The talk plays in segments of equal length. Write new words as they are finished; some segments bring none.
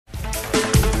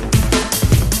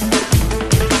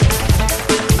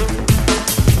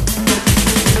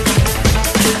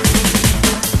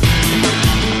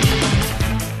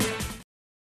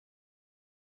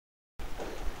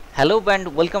Hello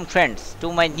and welcome friends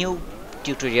to my new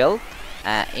tutorial.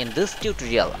 In this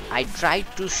tutorial I try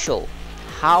to show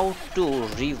how to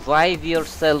revive your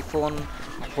cell phone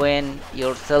when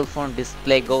your cell phone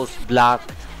display goes black,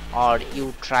 or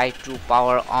you try to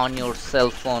power on your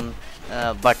cell phone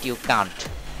but you can't.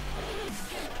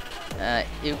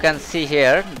 You can see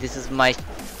here, this is my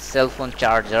cell phone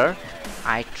charger.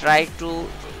 I try to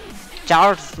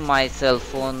charge my cell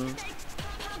phone.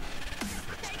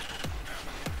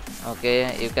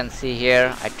 Okay, you can see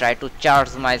here I try to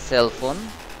charge my cell phone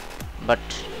but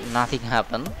nothing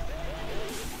happened.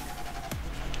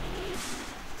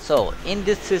 So in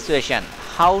this situation,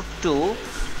 how to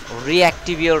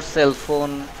reactivate your cell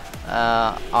phone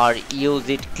or use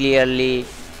it clearly,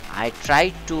 I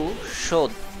try to show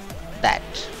that.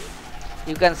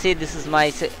 You can see this is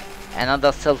my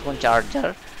another cell phone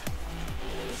charger.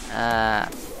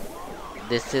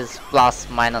 This is plus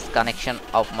minus connection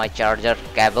of my charger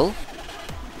cable.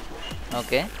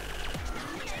 Okay,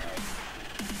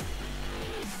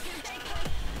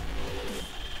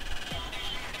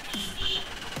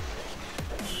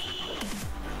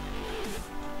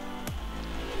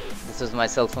 this is my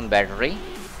cell phone battery.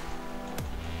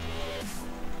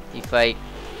 If I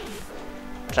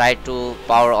try to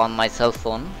power on my cell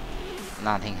phone,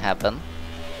 nothing happened.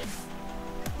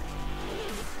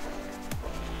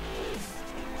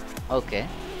 Okay,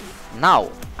 now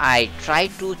I try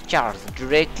to charge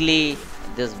directly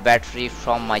this battery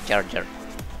from my charger.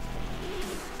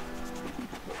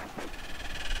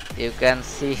 You can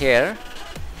see here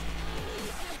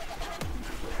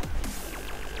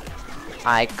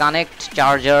I connect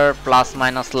charger plus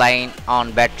minus line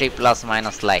on battery plus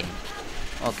minus line.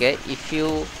 Okay, if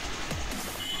you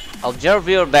observe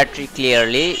your battery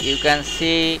clearly, you can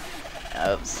see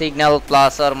signal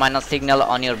plus or minus signal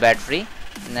on your battery.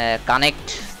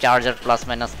 Connect charger plus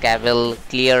minus cable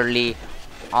clearly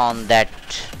on that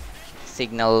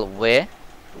signal way.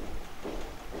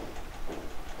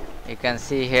 You can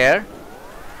see here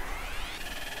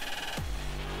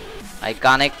I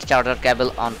connect charger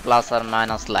cable on plus or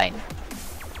minus line.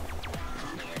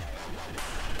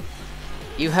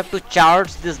 You have to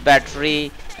charge this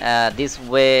battery this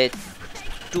way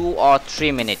 2 or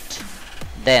 3 minutes.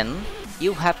 Then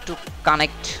you have to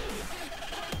connect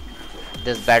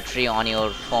this battery on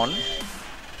your phone.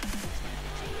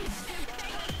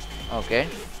 Okay,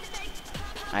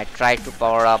 I try to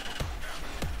power up.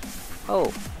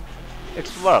 Oh,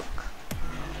 it's work.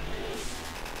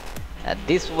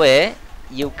 This way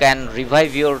you can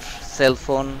revive your cell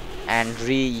phone and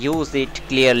reuse it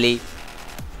clearly.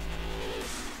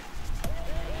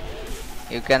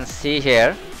 You can see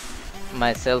here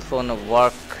my cell phone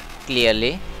work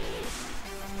clearly.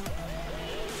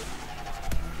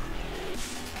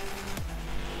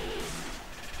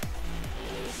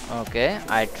 Okay,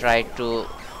 I try to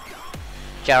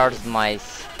charge my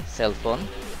cell phone.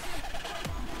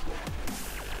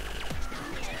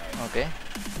 Okay,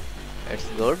 it's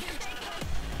good.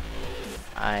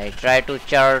 I try to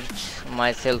charge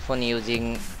my cell phone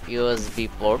using USB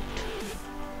port.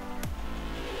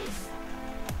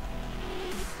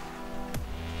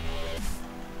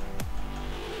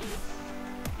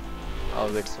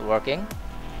 Oh, it's working.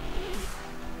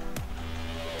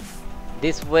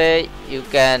 This way you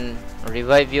can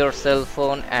revive your cell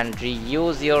phone and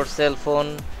reuse your cell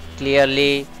phone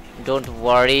clearly. Don't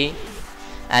worry,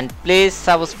 and please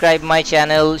subscribe my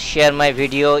channel, share my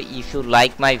video if you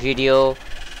like my video.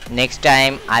 Next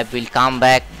time I will come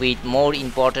back with more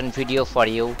important video for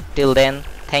you. Till then,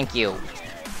 thank you.